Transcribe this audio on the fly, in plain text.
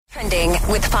Trending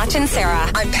with Foch and Sarah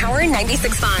on Power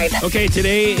 96.5. Okay,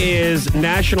 today is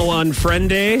National Unfriend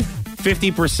Day.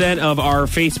 50% of our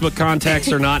Facebook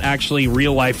contacts are not actually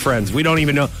real-life friends. We don't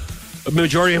even know. A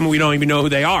majority of them, we don't even know who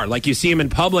they are. Like, you see them in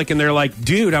public, and they're like,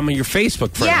 dude, I'm your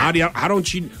Facebook friend. Yeah. How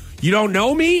don't you don't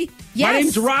know me? Yes. My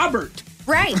name's Robert.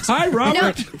 Right. Hi,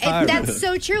 Robert. No, that's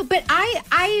so true. But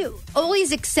I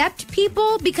always accept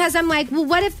people because I'm like, well,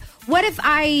 what if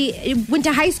I went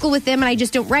to high school with them and I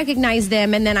just don't recognize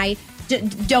them, and then I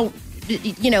don't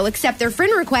accept their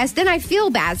friend request, then I feel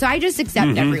bad. So I just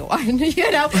accept everyone, and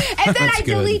then I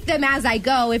delete them as I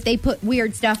go if they put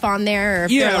weird stuff on there. Or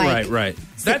if they're like, right.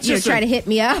 That's just try to hit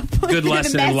me up. Good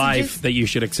lesson in life that you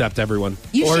should accept everyone.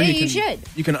 You should.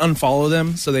 You can unfollow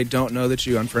them so they don't know that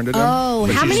you unfriended them. Oh,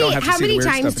 but how you don't have to many see the weird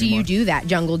times stuff do you anymore. do that,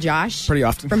 Jungle Josh? Pretty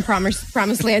often. From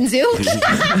Promised Land Zoo.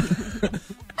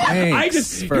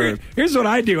 Thanks here's what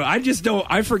I do. I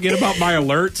forget about my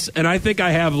alerts, and I think I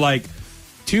have like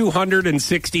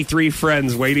 263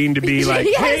 friends waiting to be like,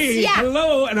 hey,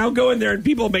 hello. And I'll go in there and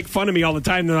people make fun of me all the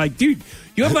time. They're like, dude,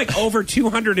 you have like over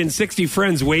 260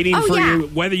 friends waiting for you,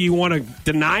 whether you want to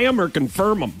deny them or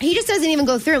confirm them. He just doesn't even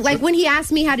go through. Like when he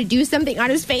asked me how to do something on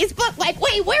his Facebook, like,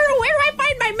 wait, where do I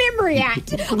find my memory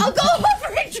at? I'll go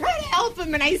over and try to help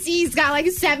him, and I see he's got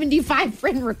like 75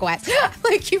 friend requests.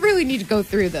 Like, you really need to go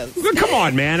through those. Well, come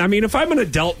on, man. I mean, if I'm an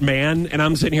adult man and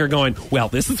I'm sitting here going, well,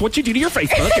 this is what you do to your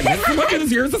Facebook, and this is what it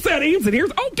is, here's the settings, and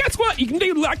here's, guess what? You can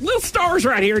do like little stars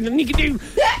right here, and then you can do,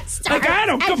 like, I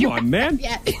don't, come on, man.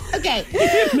 Yeah. Okay.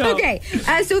 No. Okay.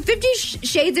 So 50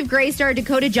 Shades of Grey star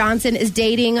Dakota Johnson is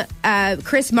dating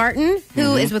Chris Martin,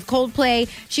 who is with Coldplay.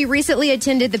 She recently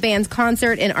attended the band's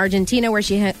concert in Argentina where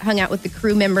she hung out with the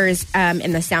crew members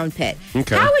in the sound pit.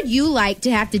 Okay. How would you like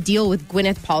to have to deal with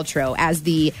Gwyneth Paltrow as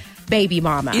the baby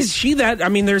mama? Is she that? I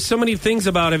mean, there's so many things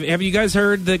about it. Have you guys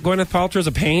heard that Gwyneth Paltrow's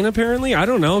a pain, apparently? I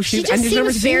don't know. She just I've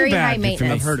never seems seen very bad high things.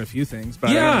 maintenance. I've heard a few things,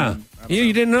 but Yeah. I don't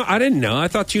You didn't know? I didn't know. I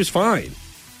thought she was fine.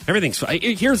 Everything's fine.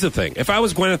 Here's the thing. If I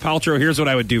was Gwyneth Paltrow, here's what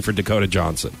I would do for Dakota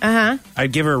Johnson.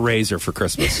 I'd give her a razor for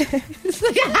Christmas. Okay,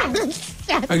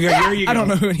 here you go. I don't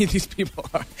know who any of these people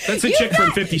are. That's a chick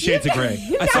from 50 Shades of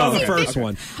Grey. I saw the first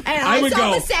one. I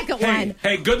saw the second one.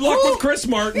 Hey, good luck with Chris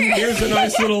Martin. Here's a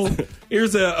nice little,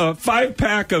 here's a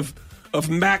 5-pack of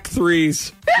Mach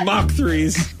 3s,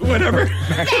 whatever.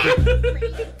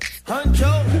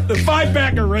 The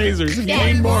 5-pack of razors. If you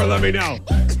need more, let me know.